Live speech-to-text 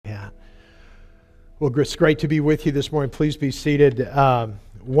Well, it's great to be with you this morning. Please be seated.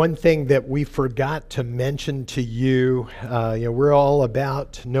 One thing that we forgot to mention to you, we're all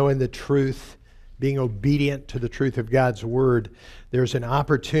about knowing the truth, being obedient to the truth of God's Word. There's an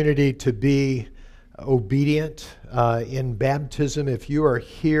opportunity to be obedient in baptism. If you are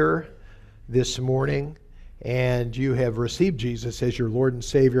here this morning and you have received Jesus as your Lord and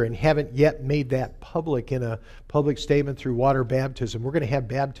Savior and haven't yet made that public in a public statement through water baptism, we're going to have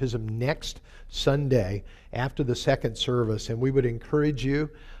baptism next Sunday after the second service, and we would encourage you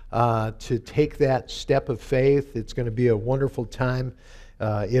to take that step of faith. It's going to be a wonderful time.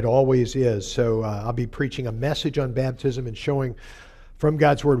 It always is. So I'll be preaching a message on baptism and showing from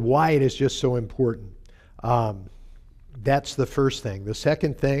God's Word why it is just so important. That's the first thing. The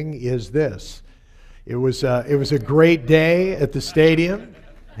second thing is this. It was a great day at the stadium.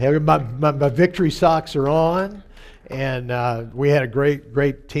 My victory socks are on. And we had a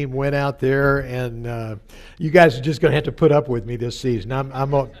great team win out there, and you guys are just going to have to put up with me this season.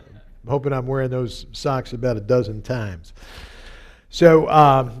 I'm hoping I'm wearing those socks about a dozen times.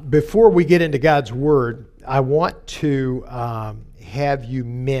 So before we get into God's Word, I want to have you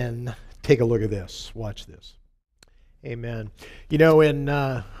men take a look at this. Watch this. Amen. You know, in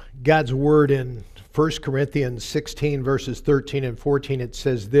God's Word in 1 Corinthians 16, verses 13 and 14, it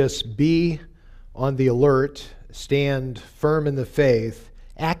says this: "Be on the alert, stand firm in the faith,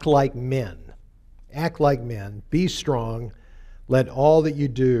 act like men. Act like men. Be strong. Let all that you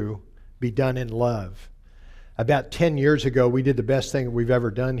do be done in love." About 10 years ago, we did the best thing we've ever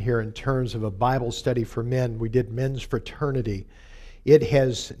done here in terms of a Bible study for men. We did Men's Fraternity. It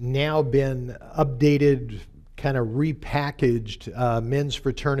has now been updated, kind of repackaged, Men's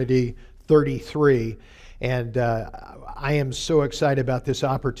Fraternity 33. And I am so excited about this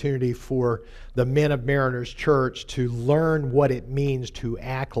opportunity for the men of Mariners Church to learn what it means to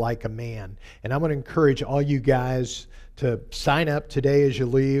act like a man. And I'm going to encourage all you guys to sign up today as you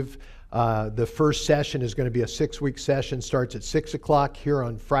leave. The first session is going to be a 6-week session, starts at 6 o'clock here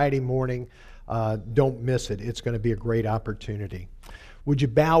on Friday morning. Don't miss it. It's going to be a great opportunity. Would you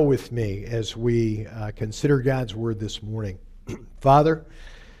bow with me as we consider God's Word this morning? Father,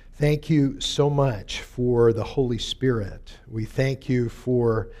 thank you so much for the Holy Spirit. We thank you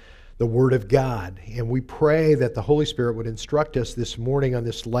for the Word of God. And we pray that the Holy Spirit would instruct us this morning on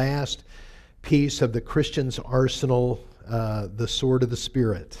this last piece of the Christian's arsenal, the sword of the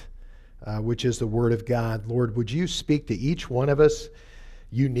Spirit, which is the Word of God. Lord, would you speak to each one of us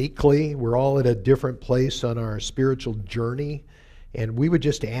uniquely? We're all at a different place on our spiritual journey. And we would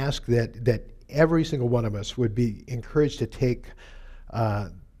just ask that every single one of us would be encouraged to take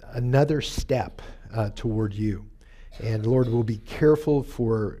another step toward you. And Lord, we'll be careful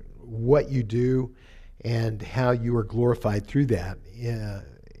for what you do and how you are glorified through that,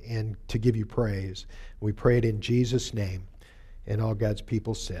 and to give you praise. We pray it in Jesus' name. And all God's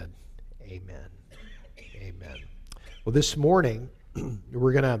people said, amen. Amen. Well, this morning,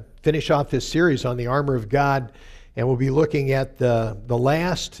 we're going to finish off this series on the armor of God, and we'll be looking at the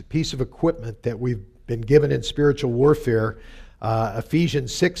last piece of equipment that we've been given in spiritual warfare,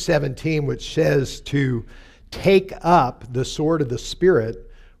 Ephesians 6:17, which says to take up the sword of the Spirit,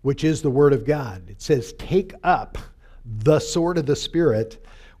 which is the Word of God. It says take up the sword of the Spirit,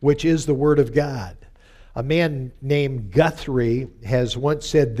 which is the Word of God. A man named Guthrie has once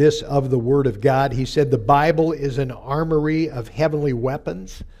said this of the Word of God. He said, "The Bible is an armory of heavenly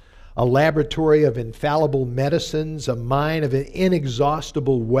weapons, a laboratory of infallible medicines, a mine of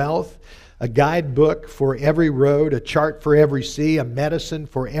inexhaustible wealth, a guidebook for every road, a chart for every sea, a medicine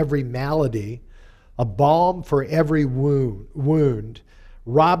for every malady, a balm for every wound.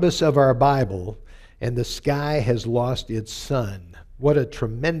 Rob us of our Bible, and the sky has lost its sun." What a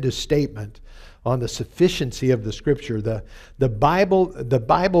tremendous statement on the sufficiency of the Scripture. The Bible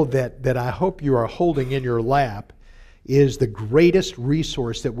that I hope you are holding in your lap is the greatest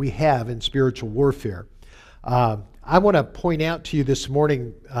resource that we have in spiritual warfare. I want to point out to you this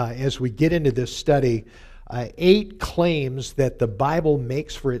morning, as we get into this study, 8 claims that the Bible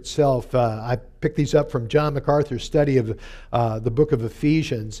makes for itself. I picked these up from John MacArthur's study of the book of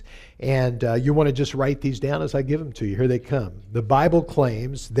Ephesians, and you want to just write these down as I give them to you. Here they come. The Bible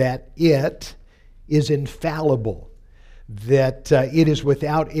claims that it is infallible, that it is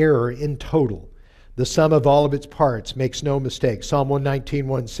without error in total. The sum of all of its parts makes no mistake. Psalm 119,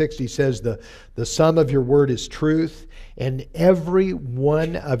 160 says, the sum of your word is truth, and every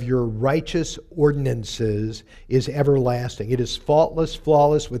one of your righteous ordinances is everlasting. It is faultless,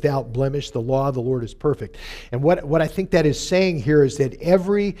 flawless, without blemish. The law of the Lord is perfect. And what I think that is saying here is that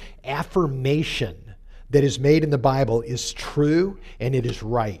every affirmation that is made in the Bible is true and it is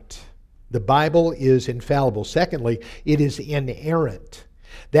right. The Bible is infallible. Secondly, it is inerrant.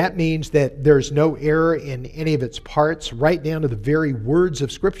 That means that there's no error in any of its parts, right down to the very words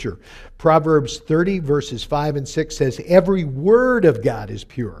of Scripture. Proverbs 30, verses 5 and 6 says, every word of God is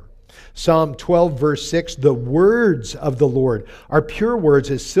pure. Psalm 12, verse 6, the words of the Lord are pure words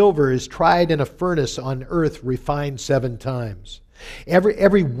as silver is tried in a furnace on earth, refined 7 times.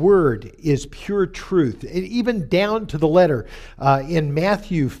 Every word is pure truth, even down to the letter. In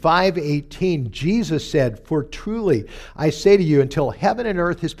Matthew 5:18, Jesus said, for truly I say to you, until heaven and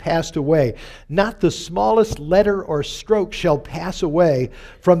earth has passed away, not the smallest letter or stroke shall pass away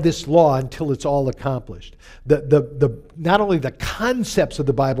from this law until it's all accomplished. Not only the concepts of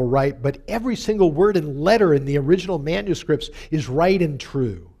the Bible right, but every single word and letter in the original manuscripts is right and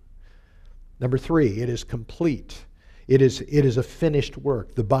true. Number 3, it is complete. It is a finished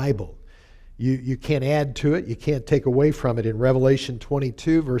work, the Bible. You can't add to it. You can't take away from it. In Revelation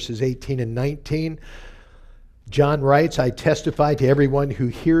 22, verses 18 and 19, John writes, I testify to everyone who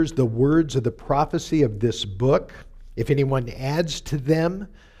hears the words of the prophecy of this book. If anyone adds to them,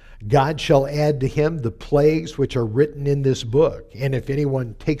 God shall add to him the plagues which are written in this book. And if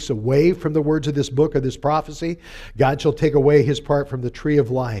anyone takes away from the words of this book or this prophecy, God shall take away his part from the tree of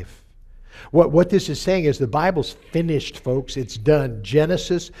life. What this is saying is the Bible's finished, folks. It's done.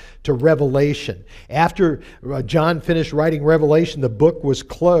 Genesis to Revelation. After John finished writing Revelation, the book was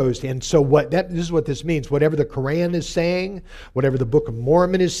closed. And so this is what this means. Whatever the Quran is saying, whatever the Book of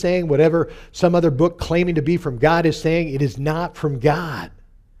Mormon is saying, whatever some other book claiming to be from God is saying, it is not from God.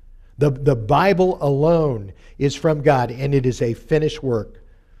 The Bible alone is from God, and it is a finished work.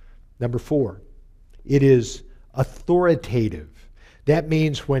 Number 4, it is authoritative. That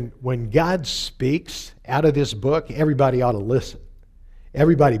means when God speaks out of this book, everybody ought to listen.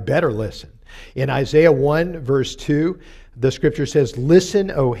 Everybody better listen. In Isaiah 1, verse 2, the scripture says, listen,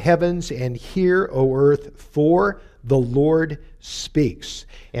 O heavens, and hear, O earth, for the Lord speaks.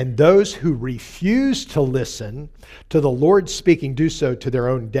 And those who refuse to listen to the Lord speaking do so to their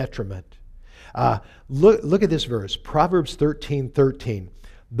own detriment. Look at this verse, Proverbs 13:13.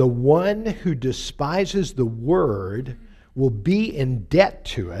 The one who despises the word will be in debt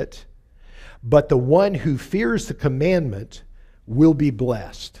to it, but the one who fears the commandment will be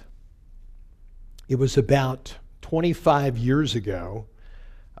blessed. It was about 25 years ago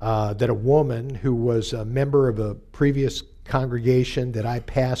that a woman who was a member of a previous congregation that I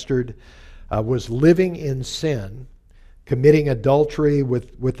pastored was living in sin, committing adultery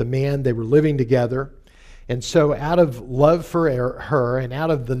with the man. They were living together. And so out of love for her and out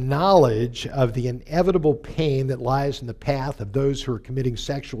of the knowledge of the inevitable pain that lies in the path of those who are committing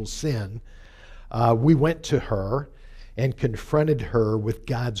sexual sin, we went to her and confronted her with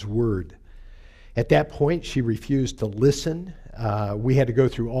God's word. At that point, she refused to listen. We had to go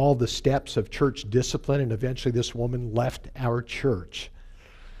through all the steps of church discipline, and eventually this woman left our church.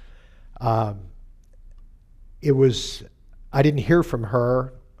 I didn't hear from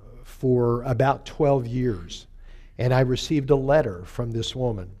her for about 12 years. And I received a letter from this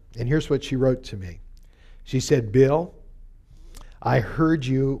woman. And here's what she wrote to me. She said, Bill, I heard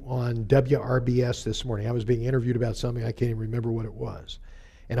you on WRBS this morning. I was being interviewed about something. I can't even remember what it was.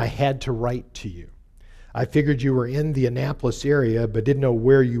 And I had to write to you. I figured you were in the Annapolis area, but didn't know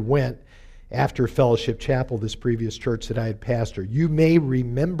where you went after Fellowship Chapel, this previous church that I had pastored. You may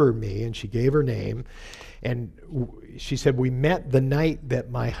remember me, and she gave her name. And she said, we met the night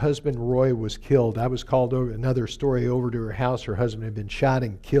that my husband Roy was killed. I was called over, another story, over to her house. Her husband had been shot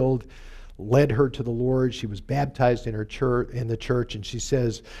and killed, led her to the Lord. She was baptized in the church. And she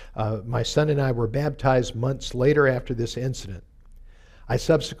says, my son and I were baptized months later after this incident. I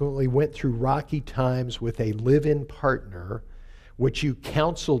subsequently went through rocky times with a live-in partner, which you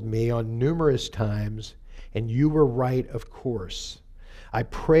counseled me on numerous times, and you were right, of course. I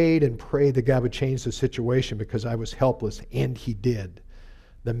prayed and prayed that God would change the situation because I was helpless, and he did.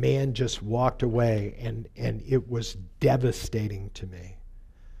 The man just walked away, and it was devastating to me.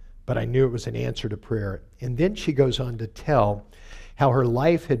 But I knew it was an answer to prayer. And then she goes on to tell how her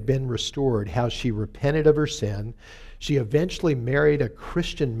life had been restored, how she repented of her sin. She eventually married a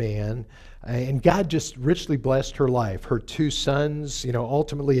Christian man, and God just richly blessed her life. Her 2 sons,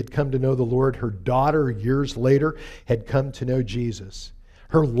 ultimately had come to know the Lord. Her daughter, years later, had come to know Jesus.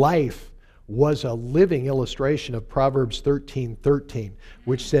 Her life was a living illustration of Proverbs 13:13,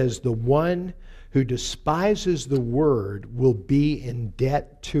 which says, the one who despises the word will be in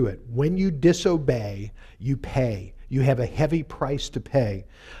debt to it. When you disobey, you pay. You have a heavy price to pay.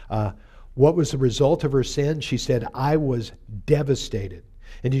 What was the result of her sin? She said, I was devastated.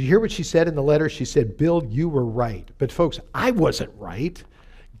 And did you hear what she said in the letter? She said, Bill, you were right. But folks, I wasn't right.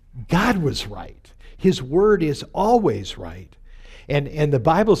 God was right. His word is always right. And the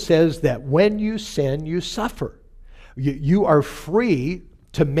Bible says that when you sin, you suffer. You are free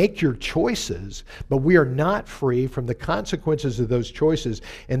to make your choices, but we are not free from the consequences of those choices,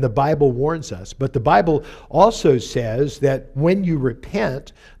 and the Bible warns us. But the Bible also says that when you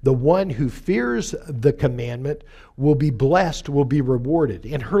repent, the one who fears the commandment will be blessed, will be rewarded.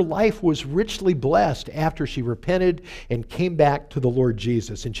 And her life was richly blessed after she repented and came back to the Lord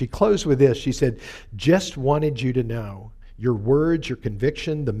Jesus. And she closed with this. She said, "Just wanted you to know, your words, your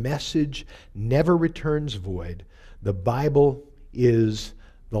conviction, the message never returns void. The Bible is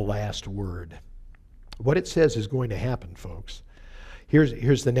the last word." What it says is going to happen, folks.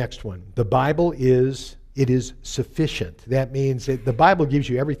 Here's the next one. The Bible is sufficient. That means that the Bible gives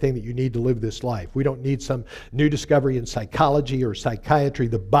you everything that you need to live this life. We don't need some new discovery in psychology or psychiatry.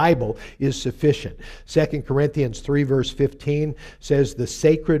 The Bible is sufficient. 2 Corinthians 3 verse 15 says, "The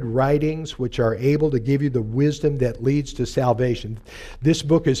sacred writings which are able to give you the wisdom that leads to salvation." This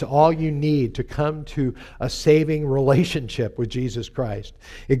book is all you need to come to a saving relationship with Jesus Christ.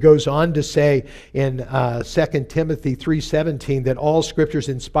 It goes on to say in 2 Timothy 3:17 that all Scripture is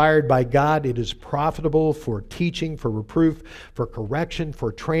inspired by God. It is profitable for teaching, for reproof, for correction,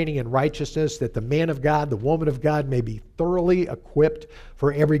 for training in righteousness, that the man of God, the woman of God may be thoroughly equipped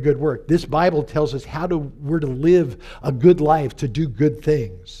for every good work. This Bible tells us we're to live a good life, to do good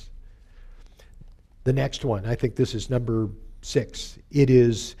things. The next one, I think this is number 6.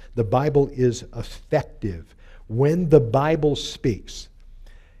 The Bible is effective. When the Bible speaks,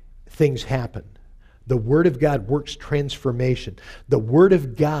 things happen. The Word of God works transformation. The Word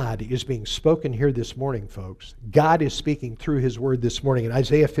of God is being spoken here this morning, folks. God is speaking through His Word this morning. And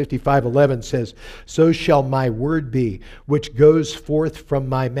Isaiah 55:11 says, "So shall my word be, which goes forth from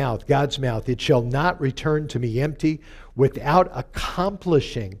my mouth," God's mouth. "It shall not return to me empty, without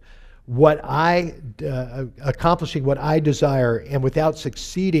accomplishing what I desire, and without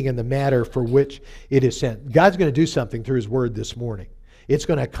succeeding in the matter for which it is sent." God's going to do something through His Word this morning. It's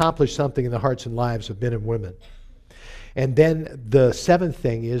going to accomplish something in the hearts and lives of men and women. And then the 7th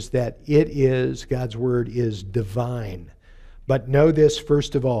thing is that God's Word is divine. But know this,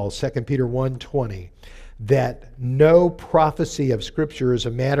 first of all, 2 Peter 1:20, that no prophecy of Scripture is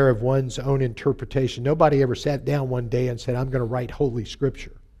a matter of one's own interpretation. Nobody ever sat down one day and said, "I'm going to write Holy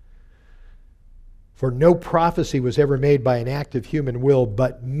Scripture." For no prophecy was ever made by an act of human will,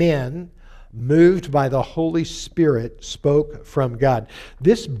 but men, moved by the Holy Spirit, spoke from God.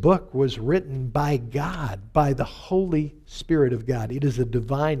 This book was written by God, by the Holy Spirit of God. It is a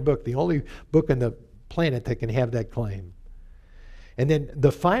divine book, the only book on the planet that can have that claim. And then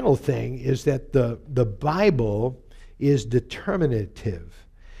the final thing is that the Bible is determinative.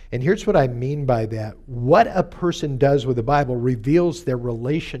 And here's what I mean by that. What a person does with the Bible reveals their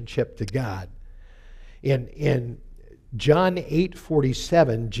relationship to God. In John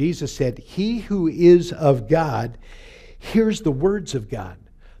 8:47, Jesus said, "He who is of God hears the words of God."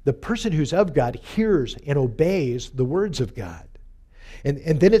 The person who's of God hears and obeys the words of God.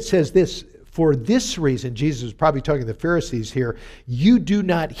 And then it says this, "For this reason," Jesus was probably talking to the Pharisees here, "you do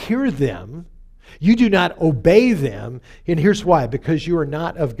not hear them, you do not obey them." And here's why: because you are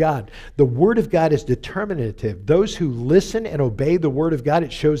not of God. The Word of God is determinative. Those who listen and obey the Word of God,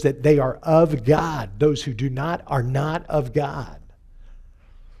 it shows that they are of God. Those who do not are not of God.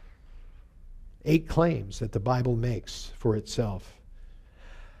 8 claims that the Bible makes for itself.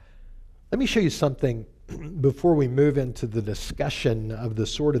 Let me show you something before we move into the discussion of the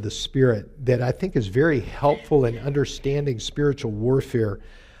sword of the Spirit that I think is very helpful in understanding spiritual warfare.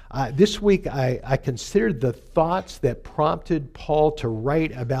 This week, I considered the thoughts that prompted Paul to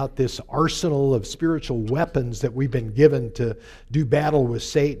write about this arsenal of spiritual weapons that we've been given to do battle with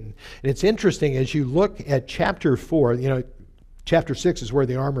Satan. And it's interesting, as you look at chapter 4, chapter 6 is where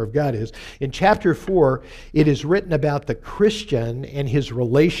the armor of God is. In chapter 4, it is written about the Christian and his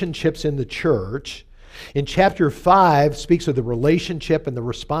relationships in the church. In chapter 5, speaks of the relationship and the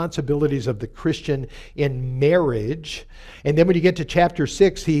responsibilities of the Christian in marriage. And then when you get to chapter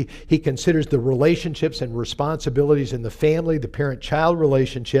 6, he considers the relationships and responsibilities in the family, the parent-child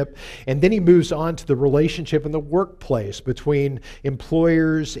relationship. And then he moves on to the relationship in the workplace between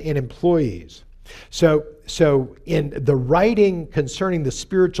employers and employees. So in the writing concerning the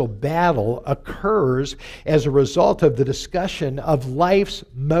spiritual battle occurs as a result of the discussion of life's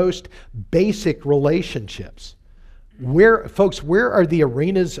most basic relationships. Where are the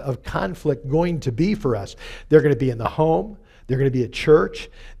arenas of conflict going to be for us? They're going to be in the home, they're going to be at church,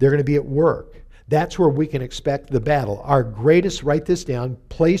 they're going to be at work. That's where we can expect the battle. Our greatest, write this down,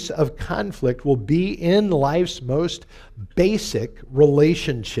 place of conflict will be in life's most basic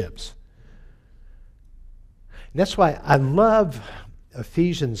relationships. And that's why I love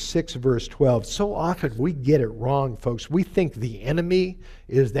Ephesians 6, verse 12. So often we get it wrong, folks. We think the enemy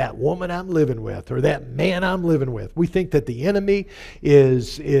is that woman I'm living with or that man I'm living with. We think that the enemy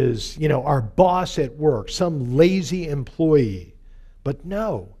is our boss at work, some lazy employee. But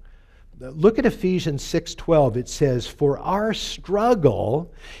no. Look at Ephesians 6:12. It says, "For our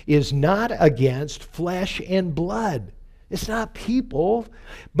struggle is not against flesh and blood." It's not people,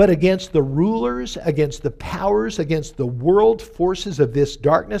 but against the rulers, against the powers, against the world forces of this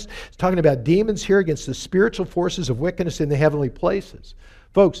darkness. It's talking about demons here, against the spiritual forces of wickedness in the heavenly places.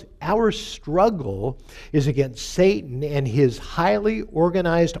 Folks, our struggle is against Satan and his highly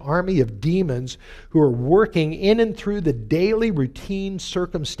organized army of demons who are working in and through the daily routine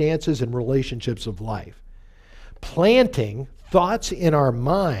circumstances and relationships of life, planting thoughts in our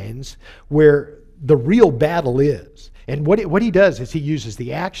minds where the real battle is. And what he does is he uses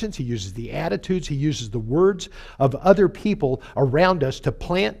the actions, he uses the attitudes, he uses the words of other people around us to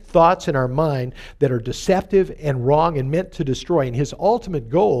plant thoughts in our mind that are deceptive and wrong and meant to destroy. And his ultimate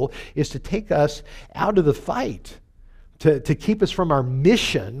goal is to take us out of the fight, to keep us from our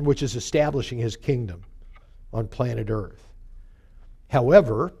mission, which is establishing his kingdom on planet Earth.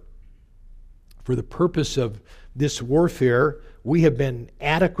 However, for the purpose of this warfare, we have been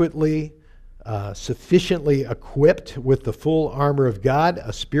adequately sufficiently equipped with the full armor of God,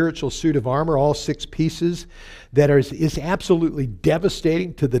 a spiritual suit of armor, all 6 pieces, that is absolutely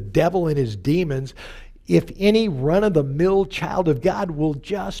devastating to the devil and his demons if any run-of-the-mill child of God will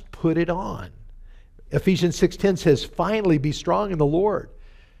just put it on. Ephesians 6:10 says, "Finally be strong in the Lord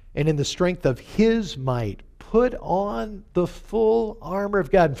and in the strength of his might. Put on the full armor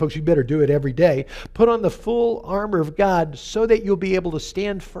of God." And folks, you better do it every day. Put on the full armor of God so that you'll be able to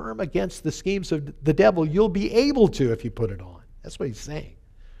stand firm against the schemes of the devil. You'll be able to if you put it on. That's what he's saying.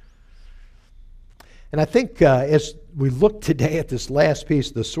 And I think as we look today at this last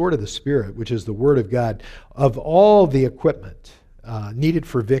piece, the sword of the Spirit, which is the Word of God, of all the equipment needed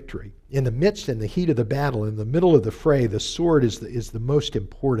for victory, in the midst and the heat of the battle, in the middle of the fray, the sword is the most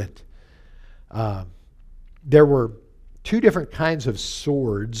important. There were 2 different kinds of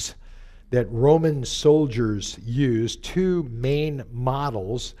swords that Roman soldiers used, 2 main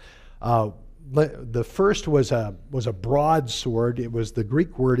models. The first was a broadsword. It was, the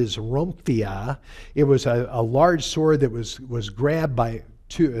Greek word is rhomphia. It was a large sword that was grabbed by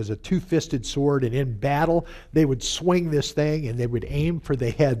as a 2-fisted sword, and in battle they would swing this thing and they would aim for the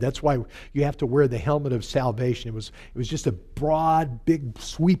head. That's why you have to wear the helmet of salvation. It was just a broad, big,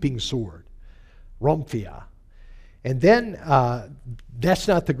 sweeping sword, rhomphia. And then that's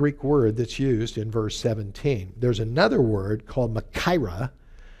not the Greek word that's used in verse 17. There's another word called machaira,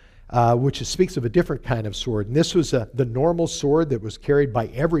 which speaks of a different kind of sword. And this was the normal sword that was carried by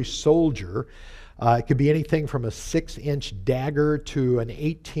every soldier. It could be anything from a 6-inch dagger to an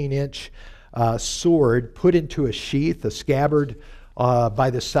 18-inch sword put into a sheath, a scabbard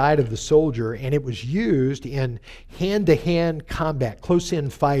by the side of the soldier, and it was used in hand-to-hand combat, close-in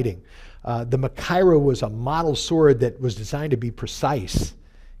fighting. The machaira was a model sword that was designed to be precise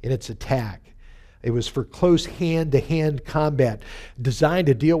in its attack. It was for close hand-to-hand combat, designed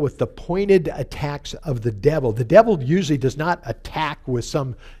to deal with the pointed attacks of the devil. The devil usually does not attack with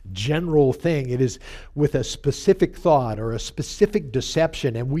some general thing. It is with a specific thought or a specific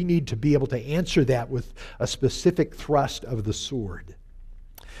deception, and we need to be able to answer that with a specific thrust of the sword.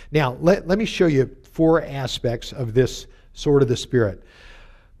 Now, let me show you 4 aspects of this sword of the Spirit.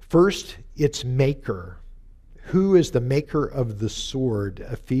 First, its maker. Who is the maker of the sword?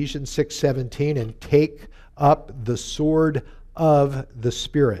 Ephesians 6:17, and take up the sword of the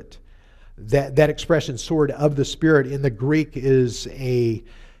Spirit. That expression, sword of the Spirit, in the Greek is a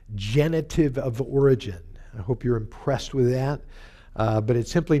genitive of origin. I hope you're impressed with that. But it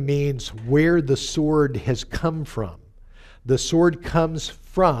simply means where the sword has come from. The sword comes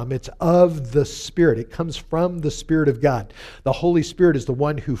from, it's of the Spirit. It comes from the Spirit of God. The Holy Spirit is the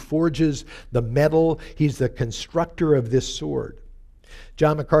one who forges the metal. He's the constructor of this sword.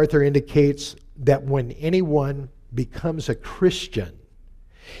 John MacArthur indicates that when anyone becomes a Christian,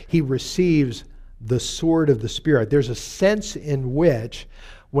 he receives the sword of the Spirit. There's a sense in which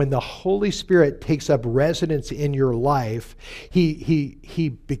when the Holy Spirit takes up residence in your life,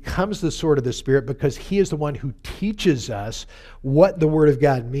 he becomes the sword of the Spirit because he is the one who teaches us what the Word of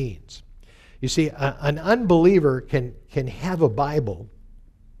God means. You see, an unbeliever can have a Bible,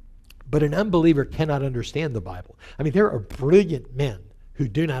 but an unbeliever cannot understand the Bible. I mean, there are brilliant men who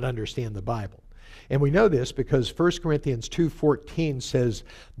do not understand the Bible. And we know this because 1 Corinthians 2:14 says,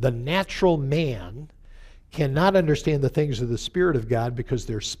 the natural man cannot understand the things of the Spirit of God because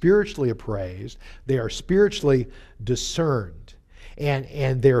they're spiritually appraised, they are spiritually discerned,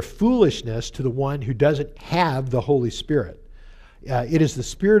 and they're foolishness to the one who doesn't have the Holy Spirit. It is the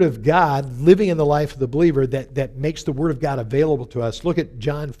Spirit of God living in the life of the believer that makes the Word of God available to us. Look at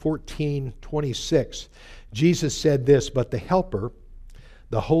John 14:26. Jesus said this, but the Helper,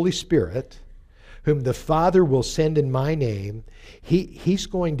 the Holy Spirit, whom the Father will send in my name, he's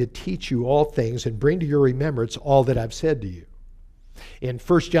going to teach you all things and bring to your remembrance all that I've said to you. In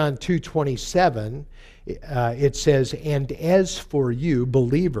 1 John 2:27, it says, and as for you,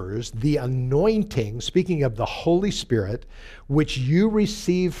 believers, the anointing, speaking of the Holy Spirit, which you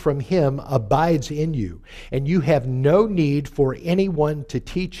receive from him abides in you, and you have no need for anyone to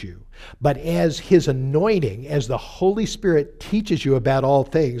teach you. But as his anointing, as the Holy Spirit teaches you about all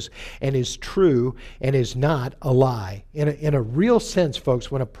things and is true and is not a lie. In a real sense, folks,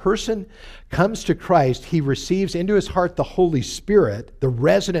 when a person comes to Christ, he receives into his heart the Holy Spirit, the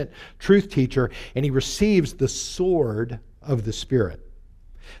resident truth teacher, and he receives the sword of the Spirit.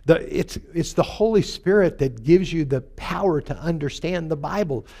 It's the Holy Spirit that gives you the power to understand the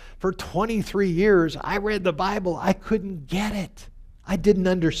Bible. For 23 years, I read the Bible. I couldn't get it. I didn't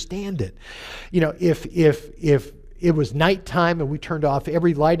understand it. You know, if it was nighttime and we turned off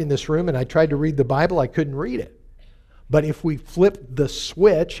every light in this room and I tried to read the Bible, I couldn't read it. But if we flipped the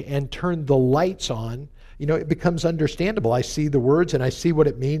switch and turned the lights on, you know, it becomes understandable. I see the words and I see what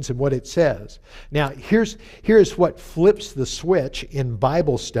it means and what it says. Now, here's what flips the switch in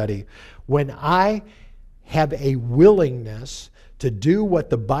Bible study. When I have a willingness to do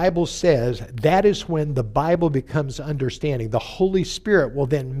what the Bible says, that is when the Bible becomes understanding. The Holy Spirit will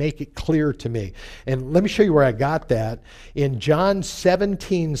then make it clear to me. And let me show you where I got that. In John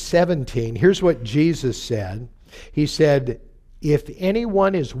 17:17, here's what Jesus said. He said, if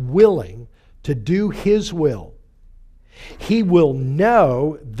anyone is willing to do his will, he will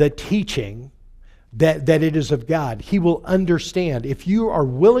know the teaching that it is of God. He will understand. If you are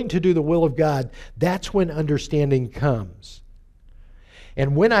willing to do the will of God, that's when understanding comes.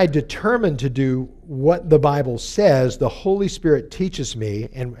 And when I determine to do what the Bible says, the Holy Spirit teaches me,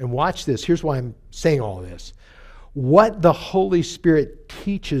 and watch this, here's why I'm saying all this. What the Holy Spirit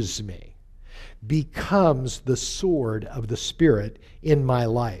teaches me becomes the sword of the Spirit in my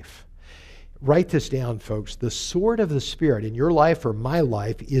life. Write this down, folks. The sword of the Spirit in your life or my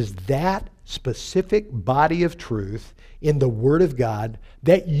life is that specific body of truth in the Word of God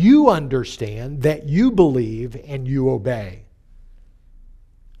that you understand, that you believe, and you obey.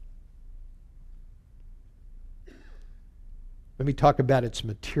 Let me talk about its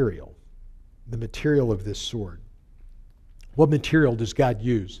material, the material of this sword. What material does God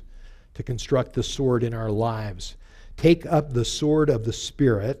use to construct the sword in our lives? Take up the sword of the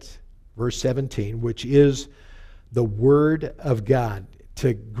Spirit, verse 17, which is the Word of God.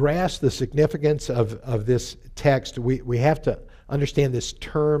 To grasp the significance of this text, we have to understand this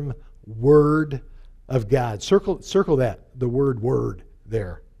term, Word of God. Circle that, the word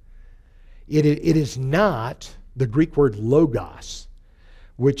there. It is not the Greek word logos,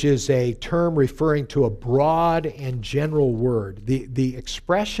 which is a term referring to a broad and general word. The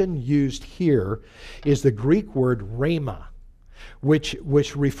expression used here is the Greek word rhema, which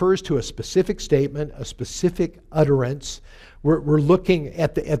refers to a specific statement, a specific utterance. We're looking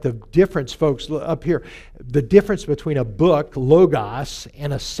at the difference, folks, up here, the difference between a book, logos,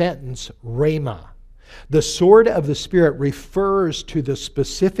 and a sentence, rhema. The sword of the Spirit refers to the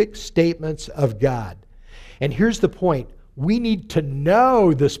specific statements of God. And here's the point. We need to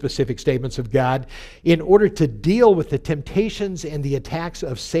know the specific statements of God in order to deal with the temptations and the attacks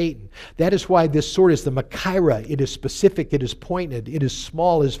of Satan. That is why this sword is the Machaira. It is specific, it is pointed, it is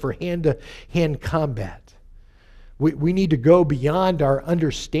small, it is for hand-to-hand combat. We need to go beyond our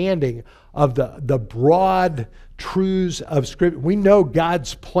understanding of the broad truths of Scripture. We know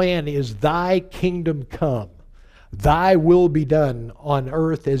God's plan is thy kingdom come. Thy will be done on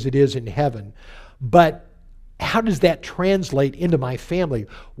earth as it is in heaven. But how does that translate into my family?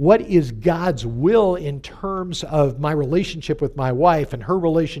 What is God's will in terms of my relationship with my wife and her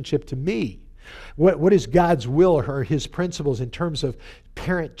relationship to me? What is God's will or His principles in terms of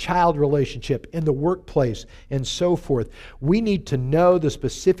parent-child relationship in the workplace and so forth? We need to know the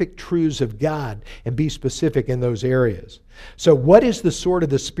specific truths of God and be specific in those areas. So what is the sword of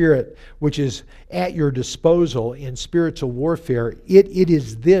the Spirit which is at your disposal in spiritual warfare? It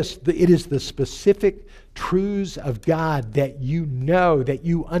is the specific truths of God that you know, that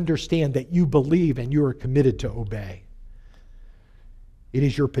you understand, that you believe, and you are committed to obey. It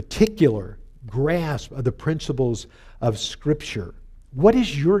is your particular grasp of the principles of Scripture? What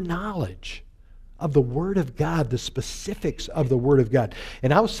is your knowledge of the Word of God, the specifics of the Word of God?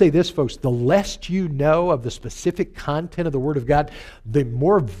 And I will say this, folks, the less you know of the specific content of the Word of God, the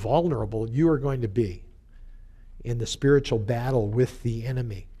more vulnerable you are going to be in the spiritual battle with the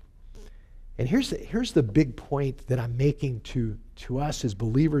enemy. And here's the big point that I'm making to us as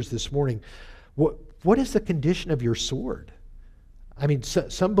believers this morning. What is the condition of your sword? I mean,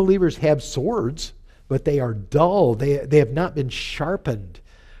 some believers have swords, but they are dull. They have not been sharpened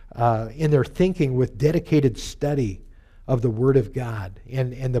in their thinking with dedicated study of the Word of God.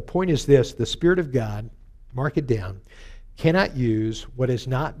 And the point is this: the Spirit of God, mark it down, cannot use what has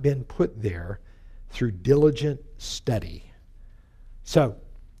not been put there through diligent study. So,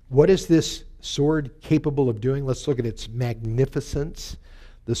 what is this sword capable of doing? Let's look at its magnificence.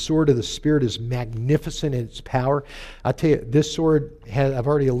 The sword of the Spirit is magnificent in its power. I'll tell you, this sword, I've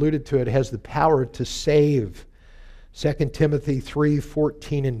already alluded to it, has the power to save. 2 Timothy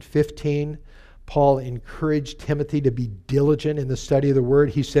 3:14 and 15, Paul encouraged Timothy to be diligent in the study of the Word.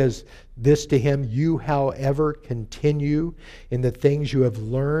 He says this to him: "You, however, continue in the things you have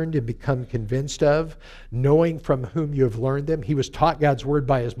learned and become convinced of, knowing from whom you have learned them." He was taught God's Word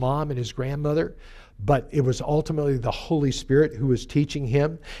by his mom and his grandmother, but it was ultimately the Holy Spirit who was teaching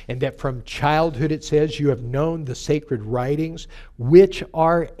him. And that from childhood, it says, you have known the sacred writings, which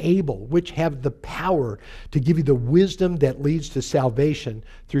have the power to give you the wisdom that leads to salvation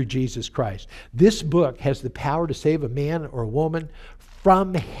through Jesus Christ. This book has the power to save a man or a woman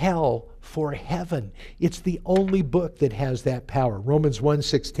from hell for heaven. It's the only book that has that power. Romans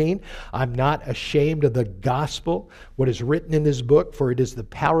 1:16, "I'm not ashamed of the gospel, what is written in this book, for it is the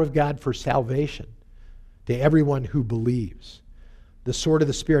power of God for salvation to everyone who believes." The sword of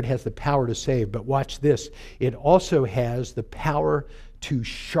the Spirit has the power to save, but watch this. It also has the power to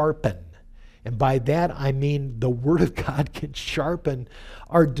sharpen. And by that I mean the Word of God can sharpen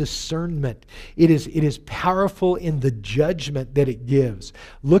our discernment. It is powerful in the judgment that it gives.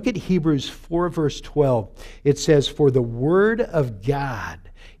 Look at Hebrews 4 verse 12. It says, "For the Word of God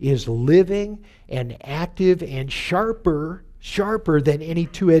is living and active and sharper than any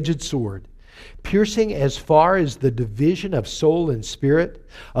two-edged sword, piercing as far as the division of soul and spirit,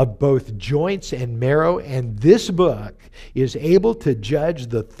 of both joints and marrow, and this book is able to judge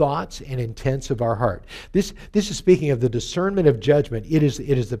the thoughts and intents of our heart." This is speaking of the discernment of judgment. It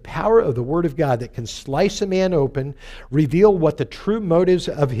is the power of the Word of God that can slice a man open, reveal what the true motives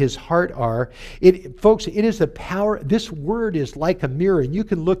of his heart are. Folks, it is the power. This Word is like a mirror, and you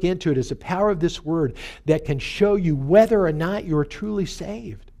can look into it. It's the power of this Word that can show you whether or not you are truly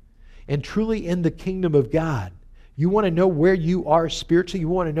saved and truly in the kingdom of God. You want to know where you are spiritually? You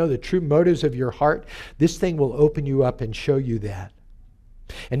want to know the true motives of your heart? This thing will open you up and show you that.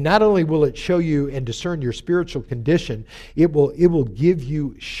 And not only will it show you and discern your spiritual condition, it will give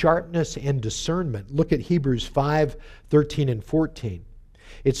you sharpness and discernment. Look at Hebrews 5:13 and 14.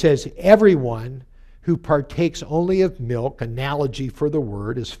 It says, "Everyone who partakes only of milk," analogy for the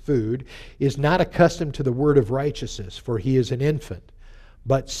word as food, "is not accustomed to the word of righteousness, for he is an infant.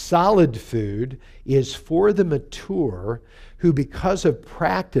 But solid food is for the mature, who because of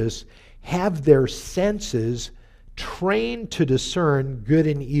practice have their senses trained to discern good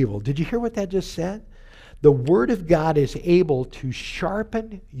and evil." Did you hear what that just said? The Word of God is able to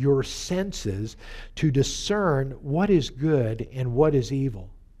sharpen your senses to discern what is good and what is evil.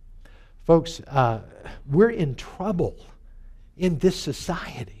 Folks, we're in trouble in this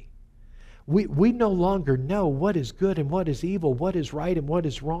society. We no longer know what is good and what is evil, what is right and what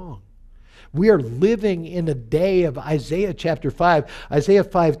is wrong. We are living in a day of Isaiah chapter 5. Isaiah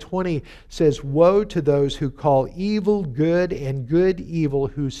 5:20 says, "Woe to those who call evil good and good evil,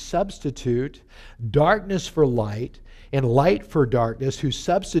 who substitute darkness for light and light for darkness, who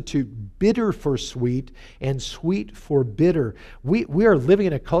substitute bitter for sweet and sweet for bitter." We are living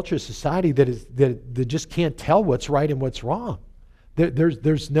in a culture, society that just can't tell what's right and what's wrong.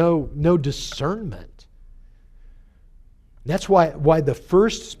 There's no discernment. That's why the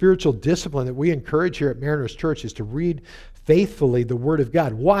first spiritual discipline that we encourage here at Mariners Church is to read faithfully the Word of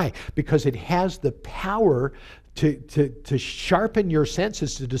God. Why? Because it has the power to sharpen your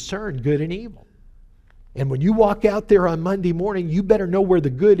senses to discern good and evil. And when you walk out there on Monday morning, you better know where the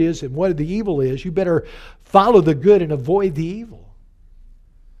good is and what the evil is. You better follow the good and avoid the evil.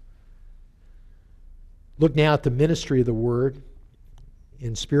 Look now at the ministry of the Word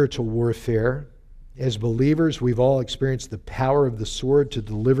in spiritual warfare. As believers, we've all experienced the power of the sword to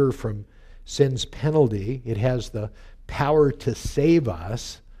deliver from sin's penalty. It has the power to save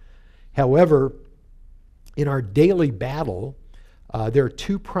us. However, in our daily battle, There are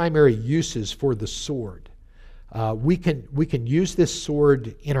two primary uses for the sword. We can use this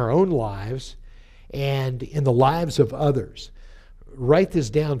sword in our own lives and in the lives of others. Write this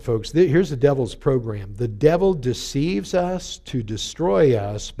down, folks. Here's the devil's program. The devil deceives us to destroy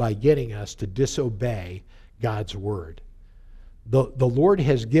us by getting us to disobey God's word. The Lord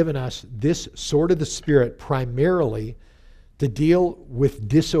has given us this sword of the Spirit primarily to deal with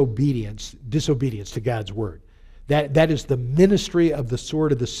disobedience to God's word. That is the ministry of the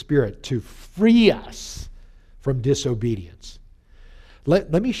sword of the Spirit, to free us from disobedience.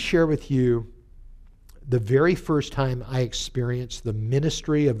 Let me share with you the very first time I experienced the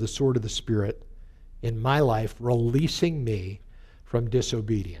ministry of the sword of the Spirit in my life, releasing me from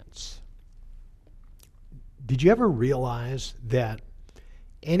disobedience. Did you ever realize that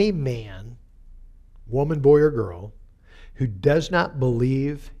any man, woman, boy, or girl, who does not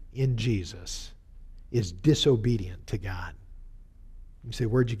believe in Jesus is disobedient to God? You say,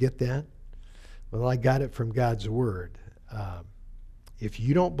 where'd you get that? Well, I got it from God's word. If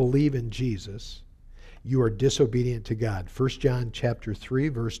you don't believe in Jesus, you are disobedient to God. 1 John chapter 3,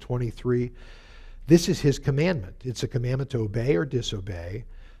 verse 23. This is his commandment. It's a commandment to obey or disobey.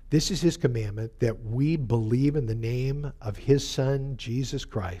 This is his commandment, that we believe in the name of his Son, Jesus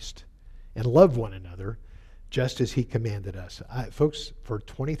Christ, and love one another just as he commanded us. Folks, for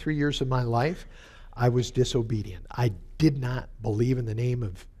 23 years of my life, I was disobedient. I did not believe in the name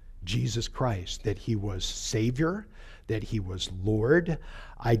of Jesus Christ, that he was Savior, that he was Lord.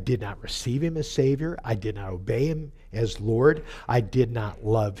 I did not receive him as Savior. I did not obey him as Lord. I did not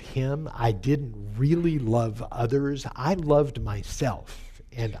love him. I didn't really love others. I loved myself,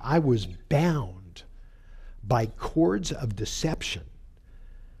 and I was bound by cords of deception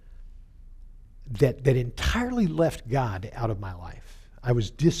that entirely left God out of my life. I was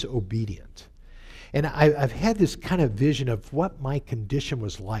disobedient. And I've had this kind of vision of what my condition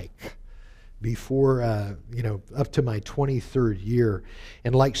was like before, up to my 23rd year.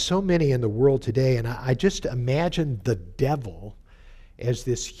 And like so many in the world today, and I just imagine the devil as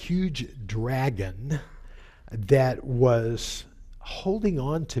this huge dragon that was holding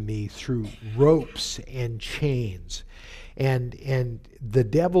on to me through ropes and chains. And the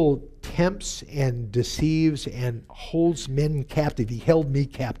devil tempts and deceives and holds men captive. He held me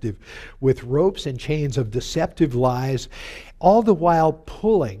captive with ropes and chains of deceptive lies, all the while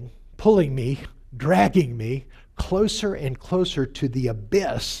pulling me, dragging me closer and closer to the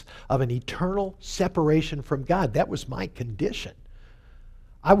abyss of an eternal separation from God. That was my condition.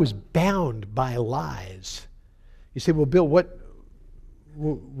 I was bound by lies. You say, well, Bill, what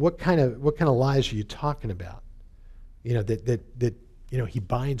kind of lies are you talking about? That he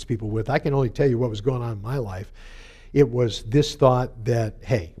binds people with. I can only tell you what was going on in my life. It was this thought that,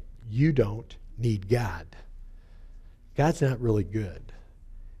 hey, you don't need God. God's not really good.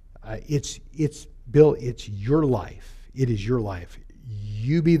 Bill, it's your life. It is your life.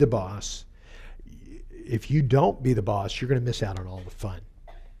 You be the boss. If you don't be the boss, you're going to miss out on all the fun.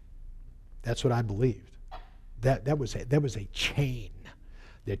 That's what I believed. That was a chain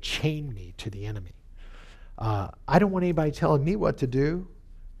that chained me to the enemy. I don't want anybody telling me what to do,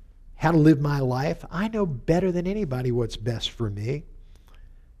 how to live my life. I know better than anybody what's best for me.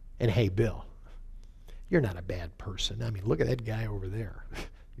 And hey, Bill, you're not a bad person. I mean, look at that guy over there.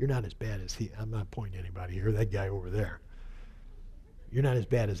 You're not as bad as he. I'm not pointing at anybody here. That guy over there. You're not as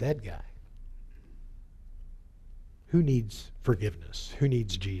bad as that guy. Who needs forgiveness? Who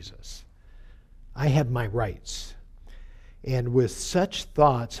needs Jesus? I have my rights. And with such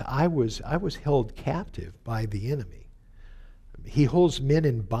thoughts, I was held captive by the enemy. He holds men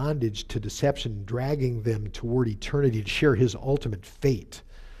in bondage to deception, dragging them toward eternity to share his ultimate fate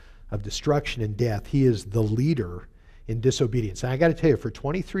of destruction and death. He is the leader in disobedience. And I got to tell you, for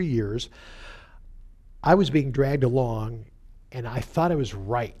 23 years, I was being dragged along, and I thought I was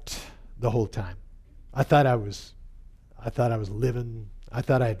right the whole time. I thought I was living. I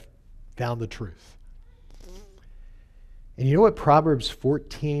thought I had found the truth. And you know what Proverbs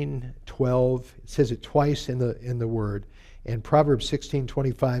 14:12, it says it twice in the word, and Proverbs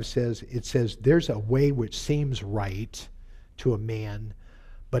 16:25 says, there's a way which seems right to a man,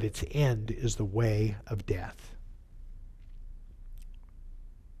 but its end is the way of death.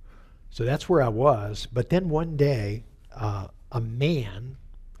 So that's where I was. But then one day, a man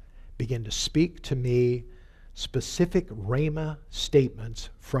began to speak to me specific rhema statements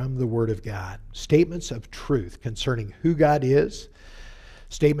from the Word of God. Statements of truth concerning who God is.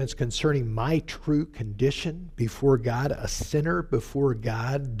 Statements concerning my true condition before God, a sinner before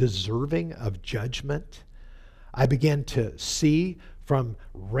God, deserving of judgment. I began to see from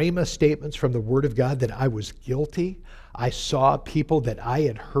rhema statements from the Word of God that I was guilty. I saw people that I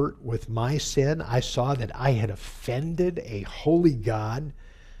had hurt with my sin. I saw that I had offended a holy God.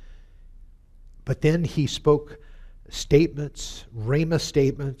 But then he spoke statements, rhema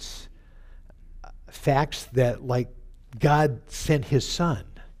statements, facts that like God sent his Son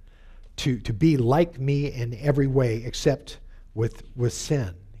to be like me in every way except with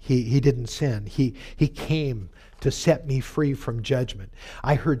sin. He didn't sin. He came to set me free from judgment.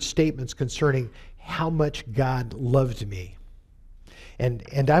 I heard statements concerning how much God loved me.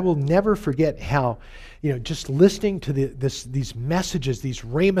 And I will never forget how, just listening to these messages, these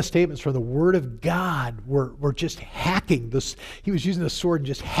rhema statements from the Word of God were just hacking this. He was using the sword and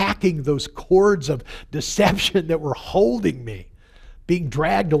just hacking those cords of deception that were holding me, being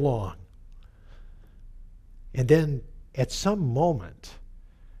dragged along. And then at some moment,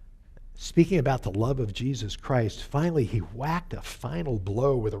 speaking about the love of Jesus Christ, finally he whacked a final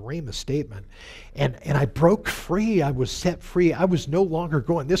blow with a rhema statement. And I broke free. I was set free. I was no longer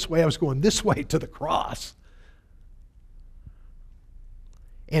going this way. I was going this way to the cross.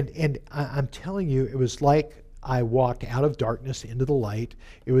 And I'm telling you, it was like I walked out of darkness into the light.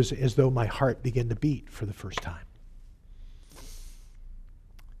 It was as though my heart began to beat for the first time.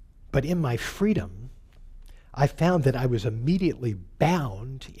 But in my freedom, I found that I was immediately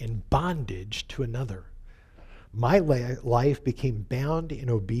bound in bondage to another. My life became bound in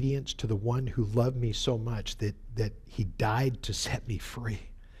obedience to the one who loved me so much that he died to set me free.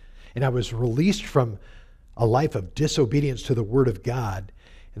 And I was released from a life of disobedience to the Word of God.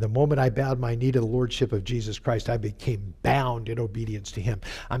 And the moment I bowed my knee to the Lordship of Jesus Christ, I became bound in obedience to him.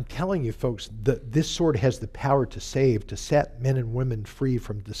 I'm telling you, folks, this sword has the power to save, to set men and women free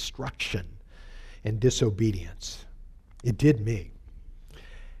from destruction and disobedience. It did me.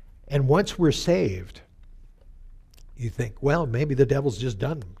 And once we're saved, you think, well, maybe the devil's just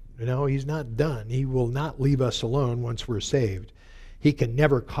done. He's not done. He will not leave us alone once we're saved. He can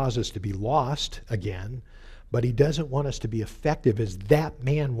never cause us to be lost again, but he doesn't want us to be effective as that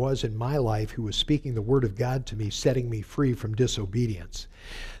man was in my life who was speaking the Word of God to me, setting me free from disobedience.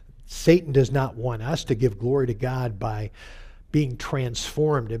 Satan does not want us to give glory to God by being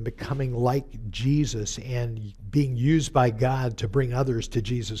transformed and becoming like Jesus and being used by God to bring others to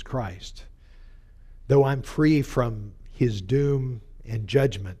Jesus Christ. Though I'm free from his doom and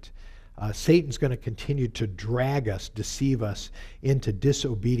judgment, Satan's going to continue to drag us, deceive us into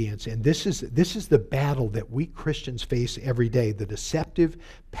disobedience. And this is the battle that we Christians face every day, the deceptive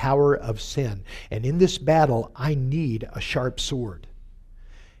power of sin. And in this battle, I need a sharp sword.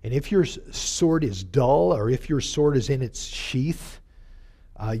 And if your sword is dull, or if your sword is in its sheath,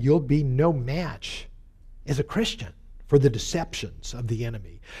 you'll be no match as a Christian for the deceptions of the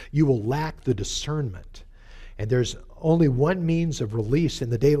enemy. You will lack the discernment. And there's only one means of release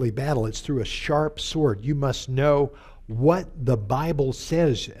in the daily battle. It's through a sharp sword. You must know what the Bible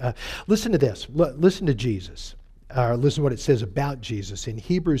says. Listen to this. Listen to Jesus. Listen to what it says about Jesus. In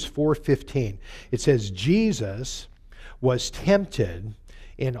Hebrews 4:15, it says, Jesus was tempted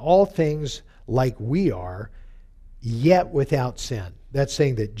in all things like we are, yet without sin. That's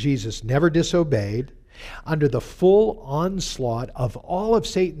saying that Jesus never disobeyed. Under the full onslaught of all of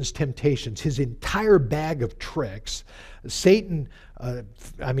Satan's temptations, his entire bag of tricks, Jesus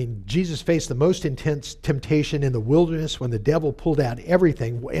faced the most intense temptation in the wilderness when the devil pulled out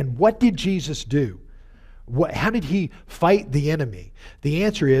everything. And what did Jesus do? How did he fight the enemy? The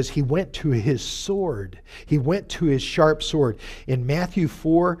answer is he went to his sword. He went to his sharp sword. In Matthew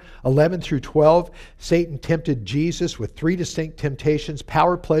 4:11 through 12, Satan tempted Jesus with three distinct temptations: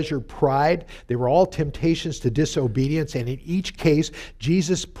 power, pleasure, pride. They were all temptations to disobedience. And in each case,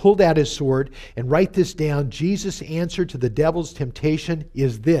 Jesus pulled out his sword. And write this down. Jesus' answer to the devil's temptation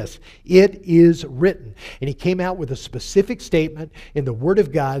is this: it is written. And he came out with a specific statement in the Word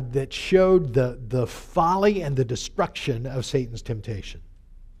of God that showed the folly and the destruction of Satan's temptation.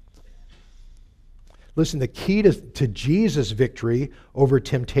 Listen, the key to Jesus' victory over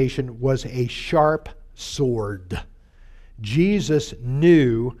temptation was a sharp sword. Jesus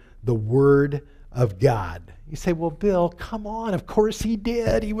knew the Word of God. You say, well, Bill, come on. Of course he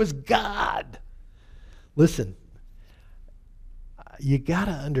did. He was God. Listen, you got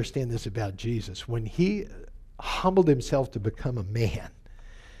to understand this about Jesus. When he humbled himself to become a man,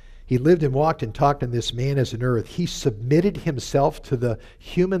 he lived and walked and talked in this man as an earth. He submitted himself to the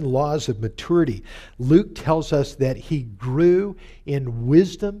human laws of maturity. Luke tells us that he grew in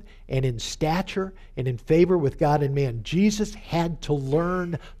wisdom and in stature and in favor with God and man. Jesus had to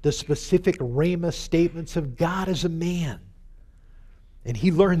learn the specific rhema statements of God as a man. And he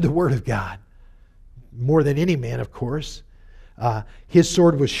learned the Word of God more than any man, of course. His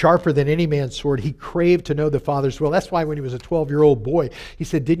sword was sharper than any man's sword. He craved to know the Father's will. That's why when he was a 12-year-old boy, he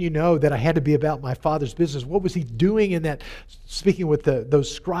said, didn't you know that I had to be about my Father's business? What was he doing in that? Speaking with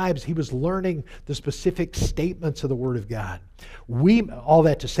those scribes, he was learning the specific statements of the Word of God. All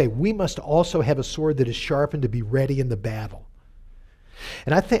that to say, we must also have a sword that is sharpened to be ready in the battle.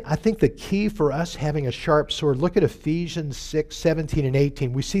 And I think the key for us having a sharp sword, look at Ephesians 6, 17 and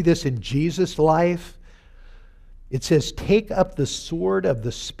 18. We see this in Jesus' life. It says, take up the sword of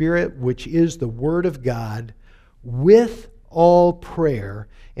the Spirit, which is the Word of God, with all prayer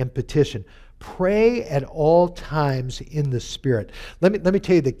and petition. Pray at all times in the Spirit. Let me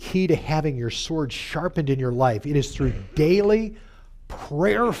tell you the key to having your sword sharpened in your life. It is through daily,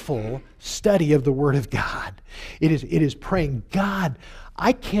 prayerful study of the Word of God. It is praying, God,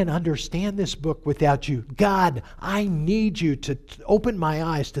 I can't understand this book without you. God, I need you to open my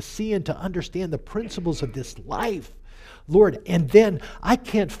eyes to see and to understand the principles of this life. Lord, and then I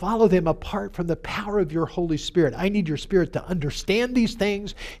can't follow them apart from the power of your Holy Spirit. I need your Spirit to understand these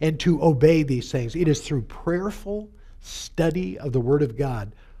things and to obey these things. It is through prayerful study of the Word of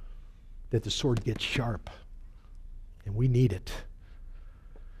God that the sword gets sharp. And we need it.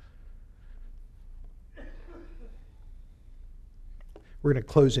 We're going to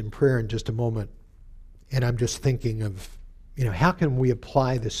close in prayer in just a moment. And I'm just thinking of, how can we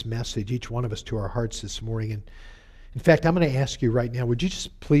apply this message, each one of us, to our hearts this morning? And in fact, I'm going to ask you right now, would you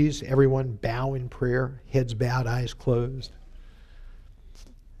just please, everyone, bow in prayer, heads bowed, eyes closed?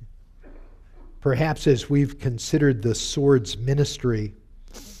 Perhaps as we've considered the sword's ministry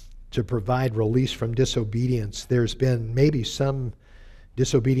to provide release from disobedience, there's been maybe some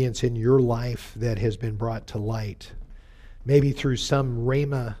disobedience in your life that has been brought to light. Maybe through some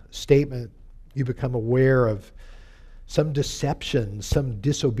rhema statement, you become aware of some deception, some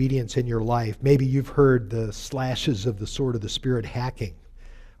disobedience in your life. Maybe you've heard the slashes of the sword of the Spirit hacking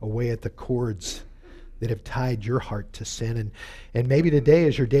away at the cords that have tied your heart to sin. And maybe today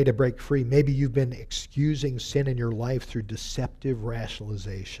is your day to break free. Maybe you've been excusing sin in your life through deceptive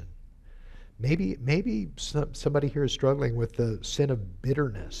rationalization. Maybe somebody here is struggling with the sin of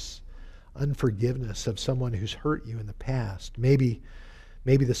bitterness, unforgiveness of someone who's hurt you in the past. Maybe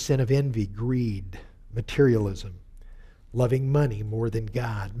the sin of envy, greed, materialism, loving money more than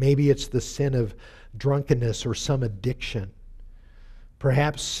God. Maybe it's the sin of drunkenness or some addiction.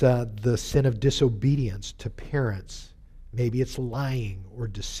 Perhaps the sin of disobedience to parents. Maybe it's lying or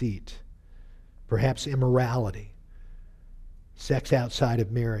deceit. Perhaps immorality, sex outside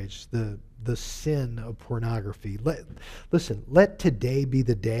of marriage, the sin of pornography. Listen, let today be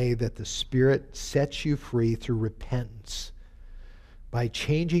the day that the Spirit sets you free through repentance by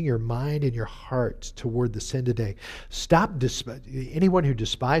changing your mind and your heart toward the sin today. Anyone who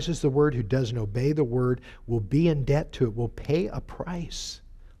despises the Word, who doesn't obey the Word, will be in debt to it, will pay a price.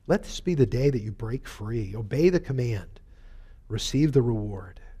 Let this be the day that you break free. Obey the command. Receive the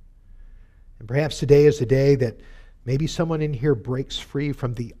reward. And perhaps today is the day that maybe someone in here breaks free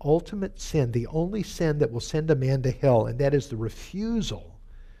from the ultimate sin, the only sin that will send a man to hell, and that is the refusal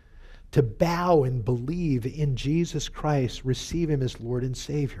to bow and believe in Jesus Christ, receive Him as Lord and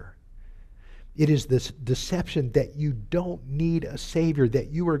Savior. It is this deception that you don't need a Savior, that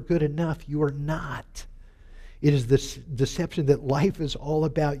you are good enough. You are not. It is this deception that life is all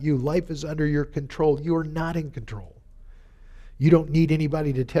about you. Life is under your control. You are not in control. You don't need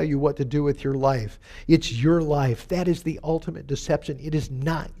anybody to tell you what to do with your life. It's your life. That is the ultimate deception. It is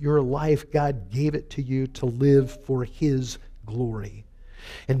not your life. God gave it to you to live for His glory.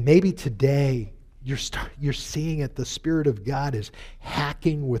 And maybe today you're seeing it. The Spirit of God is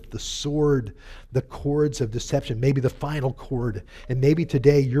hacking with the sword, the cords of deception, maybe the final cord. And maybe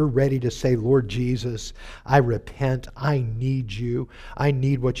today you're ready to say, Lord Jesus, I repent. I need you. I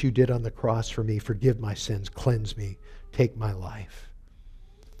need what you did on the cross for me. Forgive my sins. Cleanse me. Take my life.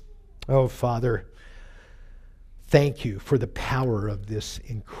 Oh, Father, thank you for the power of this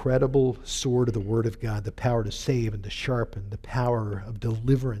incredible sword of the Word of God, the power to save and to sharpen, the power of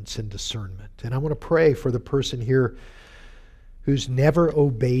deliverance and discernment. And I want to pray for the person here who's never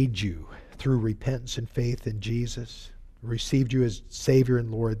obeyed you through repentance and faith in Jesus, received you as Savior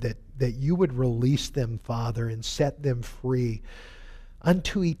and Lord, that you would release them, Father, and set them free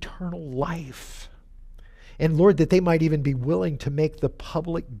unto eternal life. And Lord, that they might even be willing to make the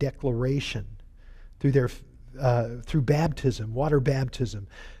public declaration through baptism, water baptism,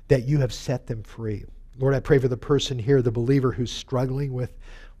 that you have set them free. Lord, I pray for the person here, the believer who's struggling with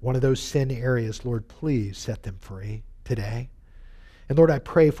one of those sin areas. Lord, please set them free today. And Lord, I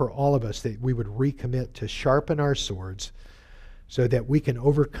pray for all of us that we would recommit to sharpen our swords so that we can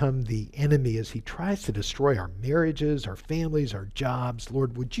overcome the enemy as he tries to destroy our marriages, our families, our jobs.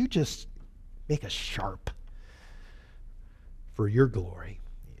 Lord, would you just make us sharp for your glory?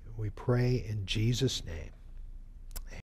 We pray in Jesus' name.